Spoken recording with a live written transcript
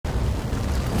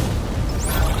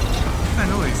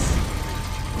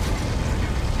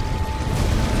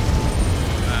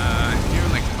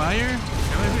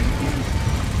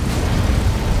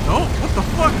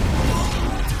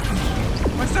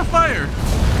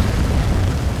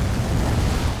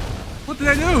did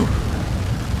I do?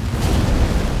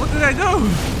 What did I do?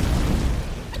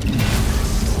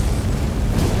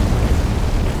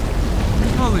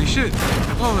 Holy shit.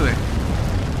 Holy.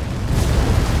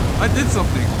 I did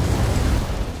something.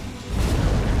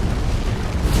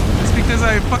 It's because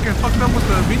I fucking fucked up with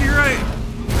the meteorite?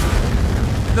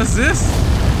 Does this?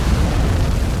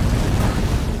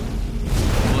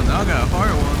 Well, now I got a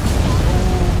fire one.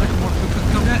 Oh, Necromorph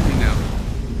could come at me now.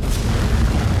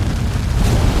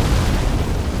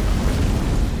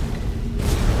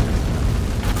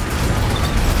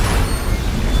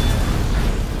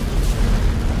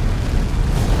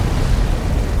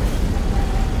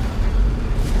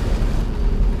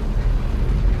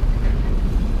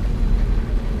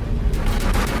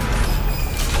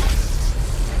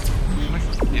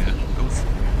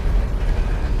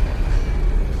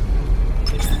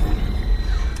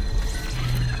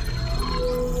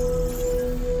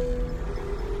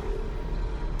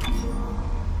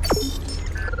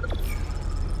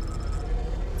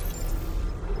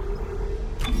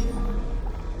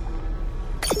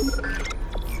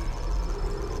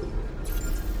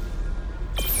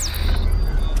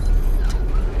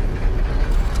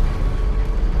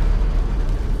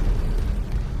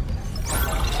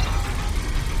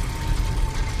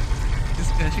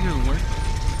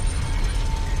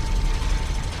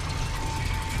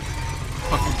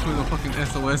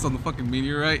 SOS on the fucking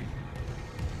meteorite.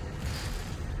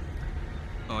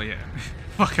 Oh yeah.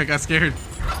 Fuck, I got scared.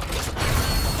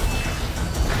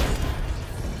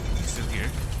 He's still here.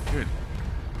 Good.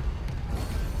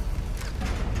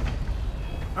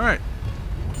 Alright.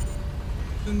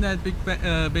 Send that big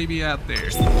baby out there.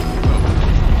 There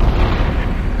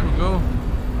we go.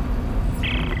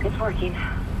 It's working.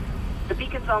 The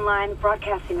beacon's online,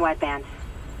 broadcasting wideband.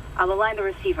 I'll align the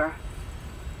receiver.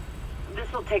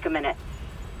 This will take a minute.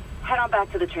 Head on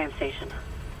back to the tram station.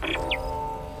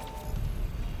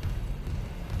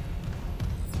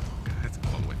 That's a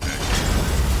long way back.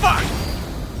 Fuck!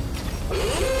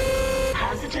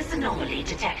 Hazardous anomaly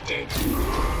detected.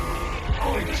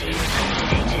 Quarantine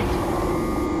activated.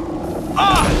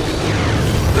 Ah!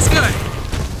 This guy!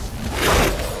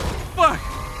 Fuck!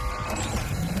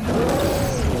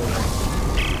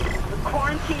 The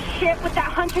quarantine shit with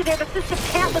that hunter there, the system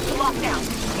can't lift the lockdown.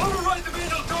 Override the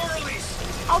manual door release!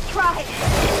 I'll try.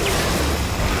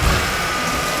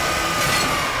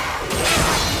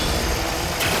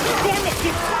 Damn it, you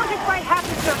exploded right half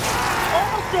the circuit.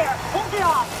 Almost there. Hold it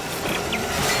off.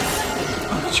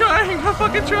 I'm trying. I'm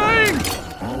fucking trying.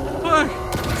 Fuck.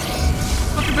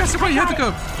 Fucking bastard, why you have to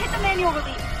come? Hit the manual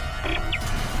release.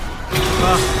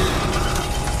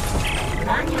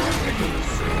 Manual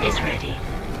release is ready.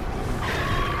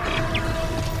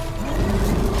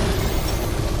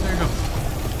 There you go.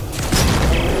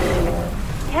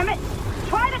 Damn it!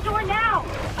 Try the door now!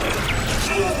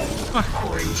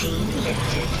 Quarantine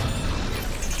lifted.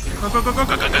 Go, go, go, go,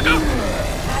 go, go, go, go!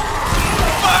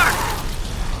 Fuck!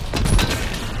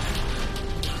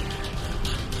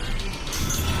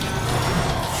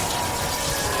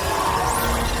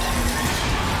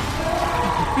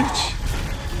 Bitch!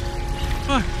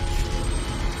 Fuck!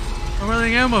 I'm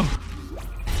running ammo.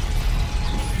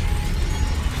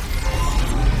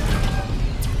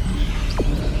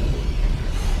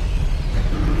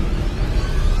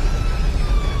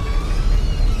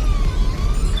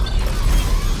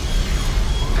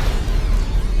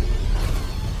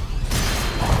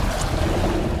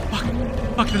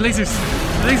 Fuck, the lasers!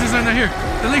 The lasers are not here!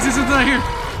 The lasers are not here!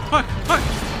 Fuck, fuck!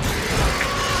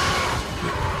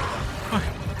 Fuck.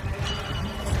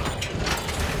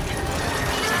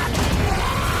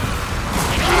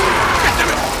 God damn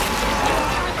it!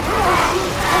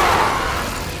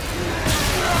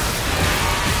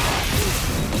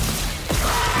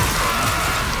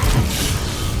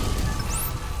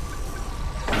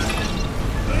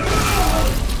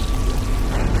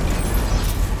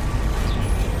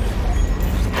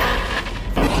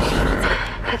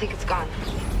 I think it's gone,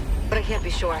 but I can't be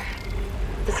sure.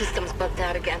 The system's bugged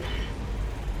out again.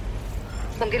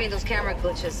 I'm getting those camera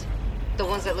glitches. The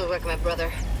ones that look like my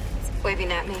brother,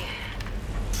 waving at me.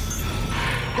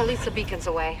 At least the beacon's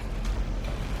away.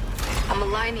 I'm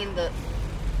aligning the...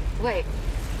 Wait.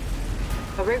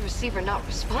 Array receiver not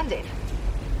responding.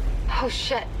 Oh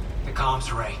shit. The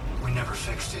comms array. We never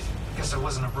fixed it. Guess there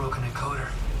wasn't a broken encoder.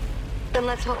 Then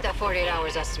let's hope that 48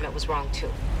 hours estimate was wrong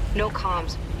too. No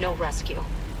comms, no rescue.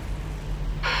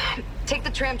 Take the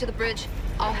tram to the bridge.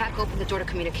 I'll hack open the door to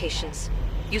communications.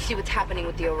 You see what's happening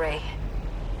with the array.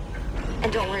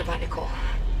 And don't worry about Nicole.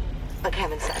 Like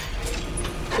Hammond said,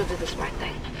 she'll do the smart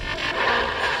thing.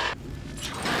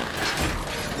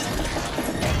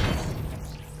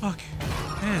 Fuck.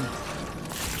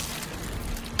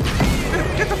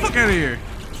 of here.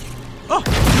 Oh,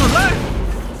 you're alive.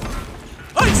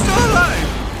 Oh, he's still alive.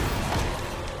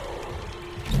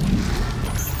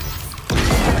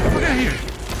 Get out of here.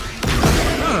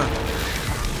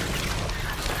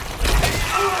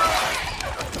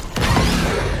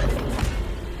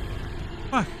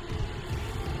 Fuck.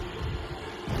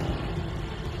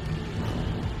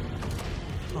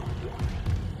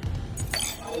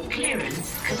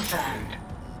 Clearance confirmed.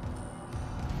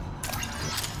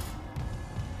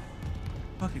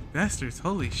 Fucking bastards,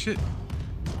 holy shit.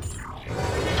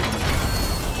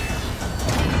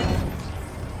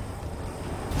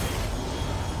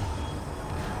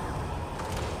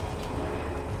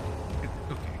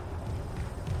 Okay.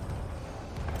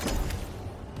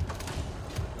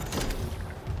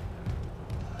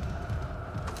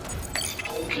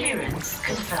 Clearance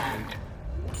confirmed.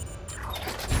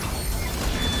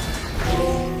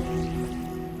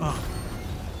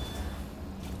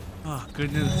 Oh,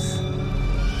 good news.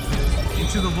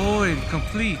 Into the void,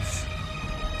 complete.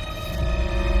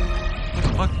 What the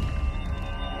fuck?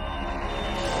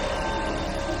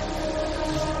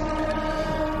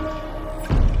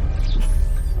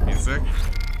 Wait a sec.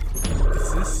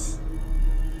 What's this?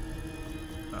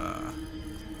 Are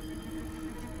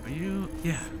you?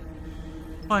 Yeah.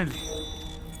 Finally.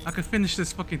 I could finish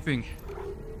this fucking thing.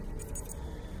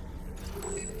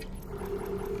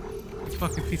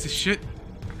 Fucking piece of shit.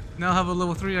 Now I have a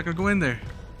level 3, I could go in there.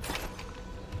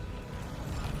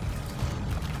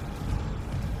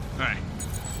 Alright.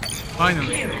 Finally.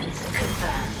 Clearance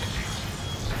confirmed.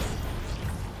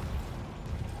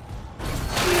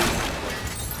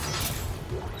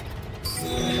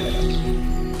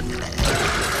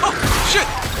 Oh, shit!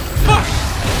 Fuck!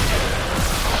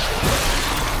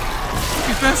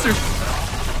 You bastard!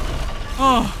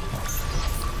 Oh.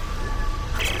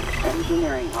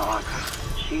 Engineering log.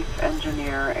 Chief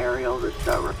Engineer Ariel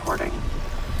Russo reporting.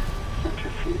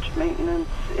 Centrifuge maintenance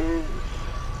is...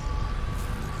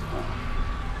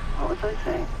 What was I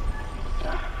saying?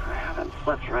 I haven't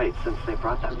slept right since they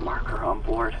brought that marker on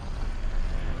board.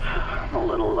 I'm a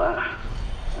little,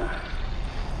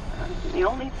 The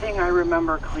only thing I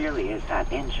remember clearly is that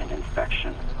engine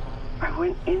inspection. I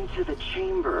went into the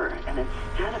chamber, and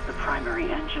instead of the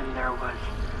primary engine, there was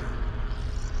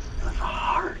a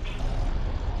heart.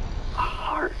 A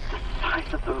heart the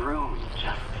size of the room,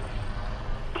 just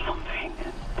pumping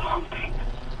and pumping.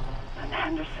 And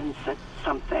Henderson said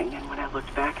something, and when I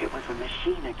looked back, it was a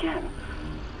machine again.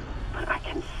 But I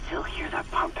can still hear that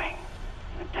pumping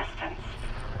in the distance.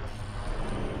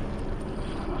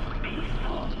 It's almost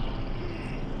peaceful.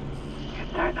 Could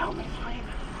that help me sleep?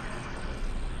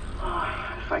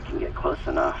 Oh, if I can get close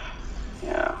enough.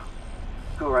 Yeah.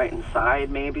 Go right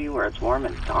inside, maybe, where it's warm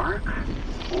and dark.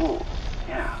 Ooh,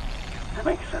 yeah. That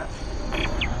makes sense.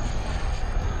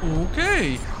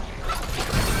 Okay.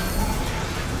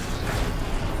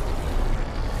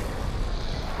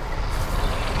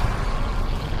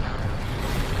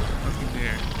 Nothing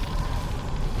there.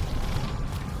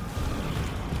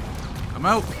 I'm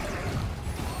out.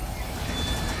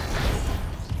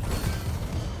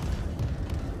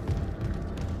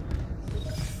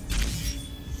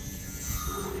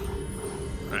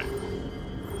 Alright.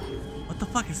 What the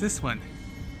fuck is this one?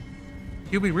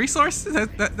 Human resource? Is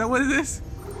that what it is?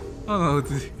 Oh no,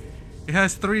 it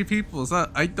has 3 people, so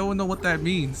I don't know what that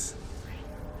means.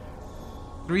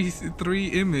 Three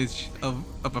image of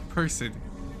a person.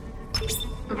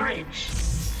 Bridge.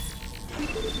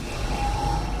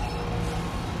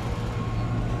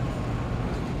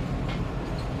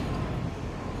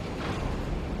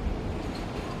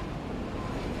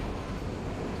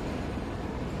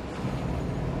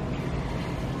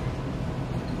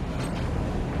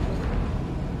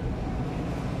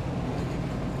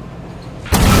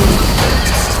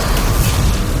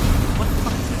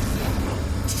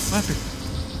 What happened?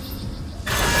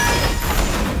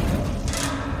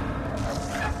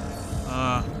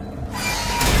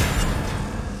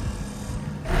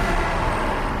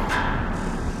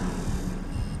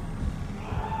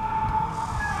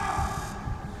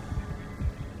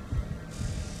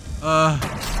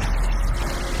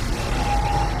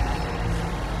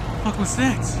 Fuck was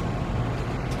that?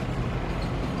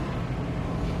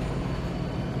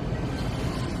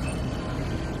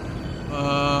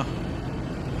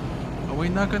 Are we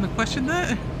not gonna question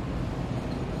that?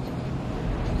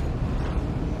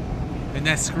 And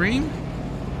that scream?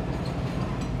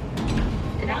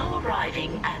 Now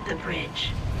arriving at the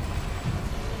bridge.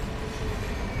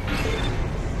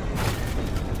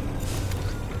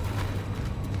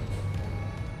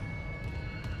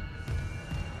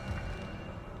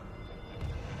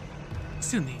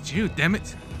 Still need you, damn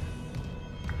it.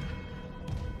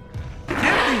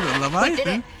 Leviathan? We did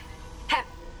it.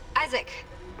 Isaac,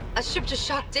 a ship just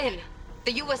shocked in.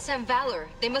 The USM Valor.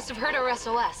 They must have heard our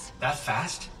SOS. That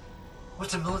fast?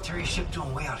 What's a military ship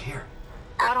doing way out here?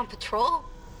 Out on patrol?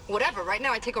 Whatever, right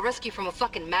now I take a rescue from a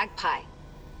fucking magpie.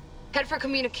 Head for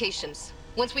communications.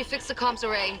 Once we fix the comms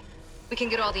array, we can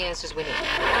get all the answers we need.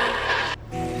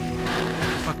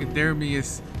 Fucking dare me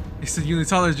is a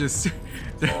unitologist.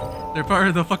 They're part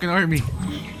of the fucking army.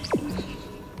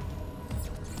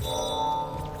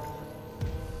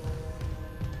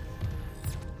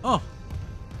 Oh.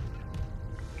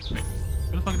 Wait,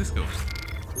 where the fuck did this go?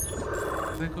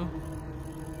 Does that go?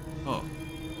 Oh.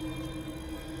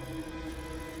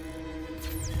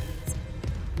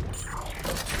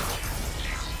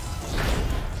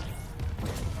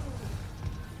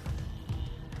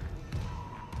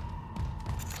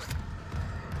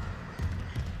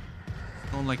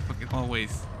 Don't like fucking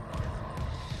hallways.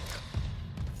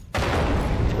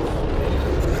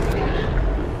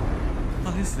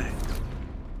 What is that?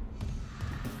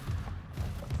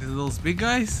 Is it those big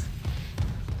guys?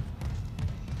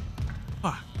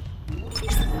 Fuck.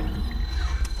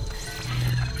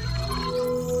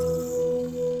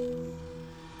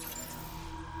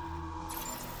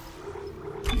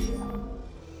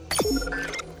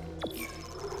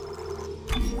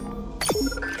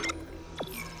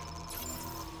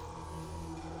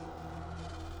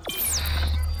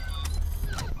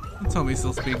 Don't tell me it's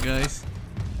those big guys.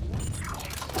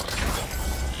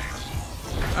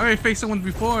 I already faced someone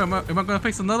before. Am I gonna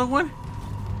face another one?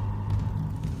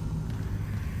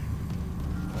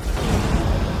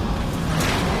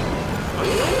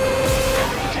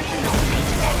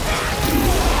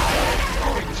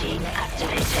 Quarantine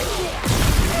activated.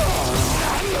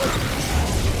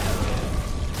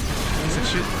 Piece of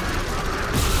shit.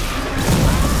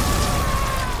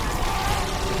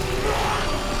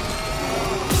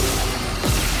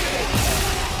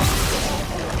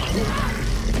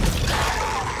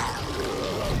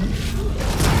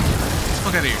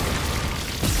 Fuck out of here.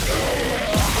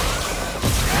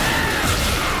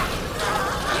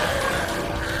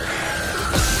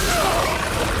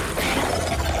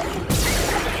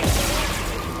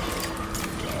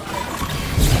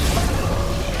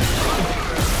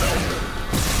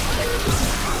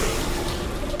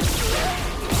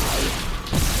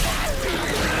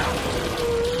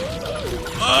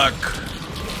 Fuck.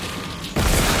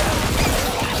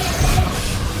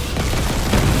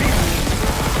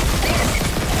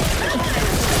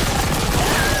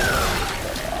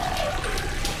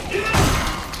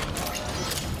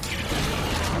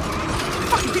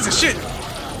 Fucking piece of shit.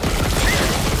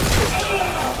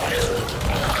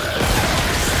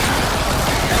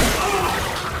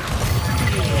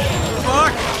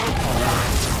 Fuck.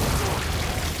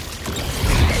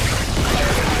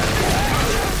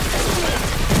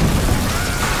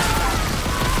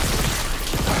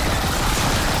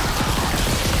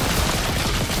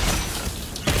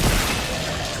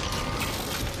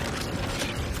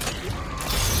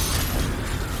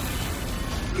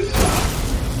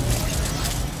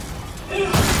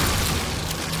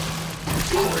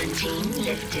 Quarantine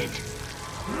lifted.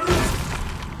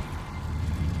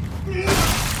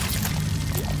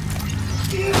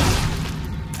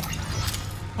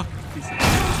 Fucking piece of shit.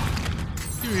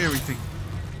 Give me everything.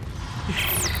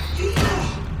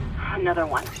 Another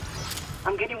one.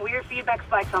 I'm getting weird feedback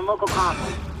spikes on local comms.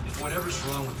 If whatever's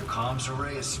wrong with the comms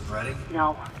array is spreading,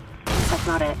 No, that's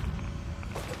not it.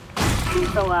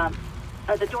 So,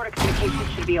 the door to communications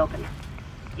should be open.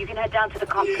 You can head down to the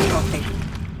comms control station.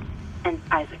 And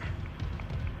Isaac,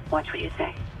 watch what you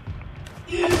say.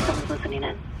 I think someone's listening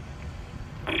in.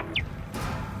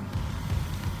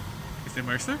 Is it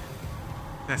Mercer?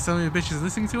 That son of a bitch is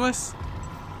listening to us?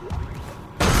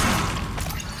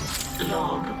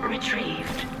 Log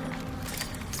retrieved.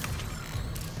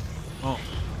 Oh.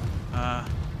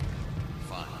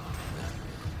 Fine.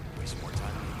 Waste more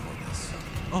time before this.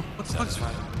 Oh, what the fuck?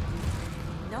 Satisfied?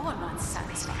 No, I'm not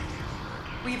satisfied.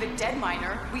 We have a dead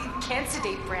miner. We can't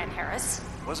sedate Bran Harris.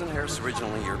 Wasn't Harris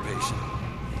originally your patient?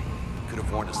 Could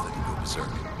have warned us that he'd go berserk.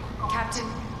 Captain,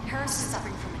 Harris is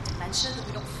suffering from a dementia that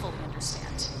we don't fully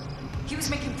understand. He was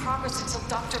making progress until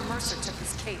Dr. Mercer took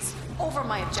his case over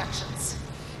my objections.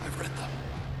 I've read them.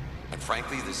 And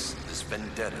frankly, this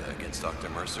vendetta against Dr.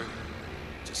 Mercer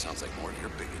just sounds like more of your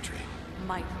bigotry.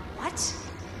 My what?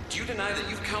 Do you deny that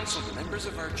you've counseled members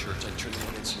of our church on turning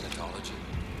on Scientology?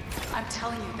 I'm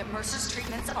telling you that Mercer's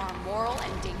treatments are immoral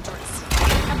and dangerous.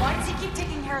 And why does he keep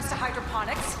taking Harris to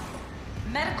hydroponics?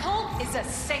 Medical is a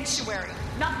sanctuary,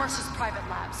 not Mercer's private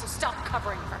lab, so stop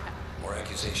covering for him. More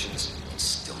accusations,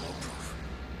 still no proof.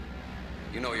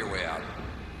 You know your way out.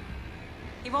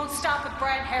 He won't stop with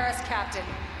Brian Harris, Captain.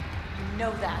 You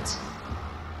know that.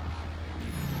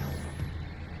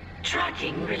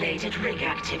 Tracking related rig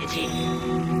activity.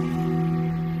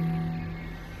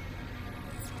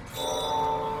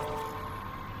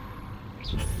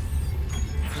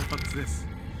 What the fuck is this?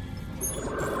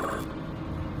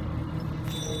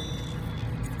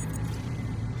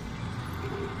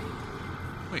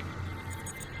 Wait.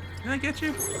 Did I get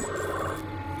you?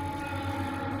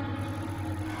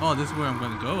 Oh, this is where I'm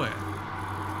gonna go at.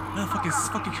 That fuck is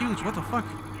fucking huge. What the fuck?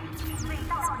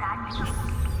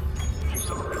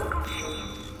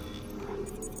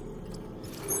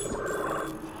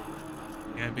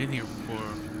 Yeah, I've been here before.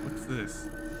 What's this?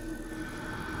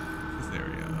 This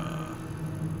area.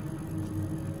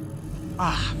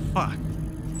 Ah, fuck.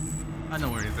 I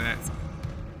know where it's at.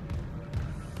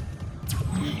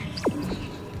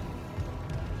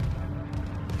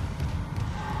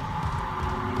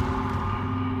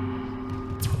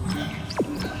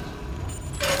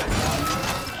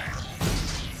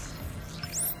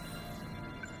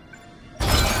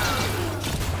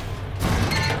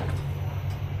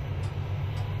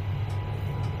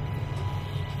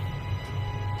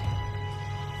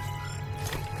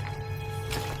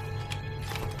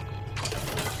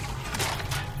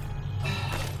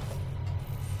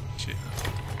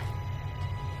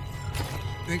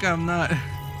 I think I'm not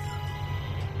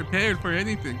prepared for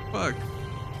anything. Fuck.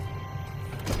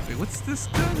 Wait, what's this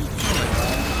gun?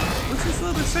 What's this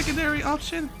other secondary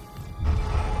option?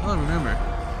 I don't remember.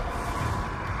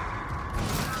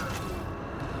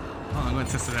 Oh, I'm gonna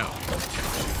test it out.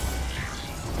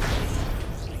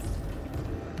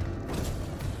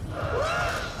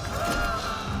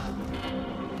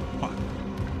 Fuck.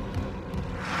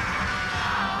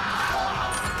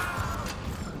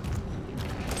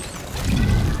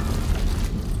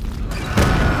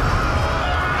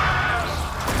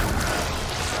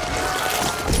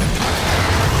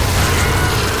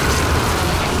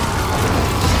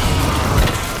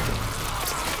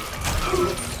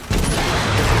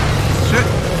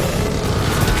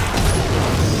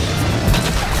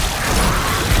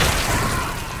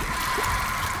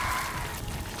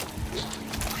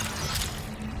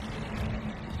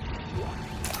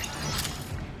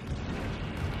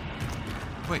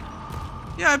 Wait.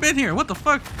 Yeah, I've been here. What the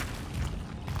fuck?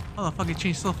 Oh, the fuck, it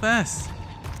changed so fast.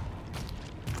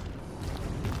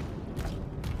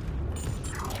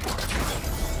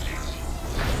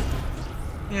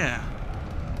 Yeah.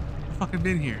 I've fucking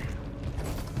been here.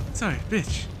 Sorry,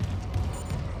 bitch.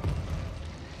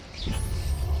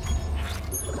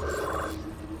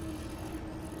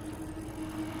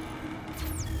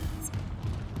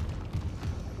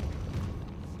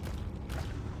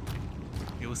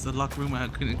 It was the locked room I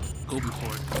couldn't go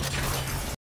before.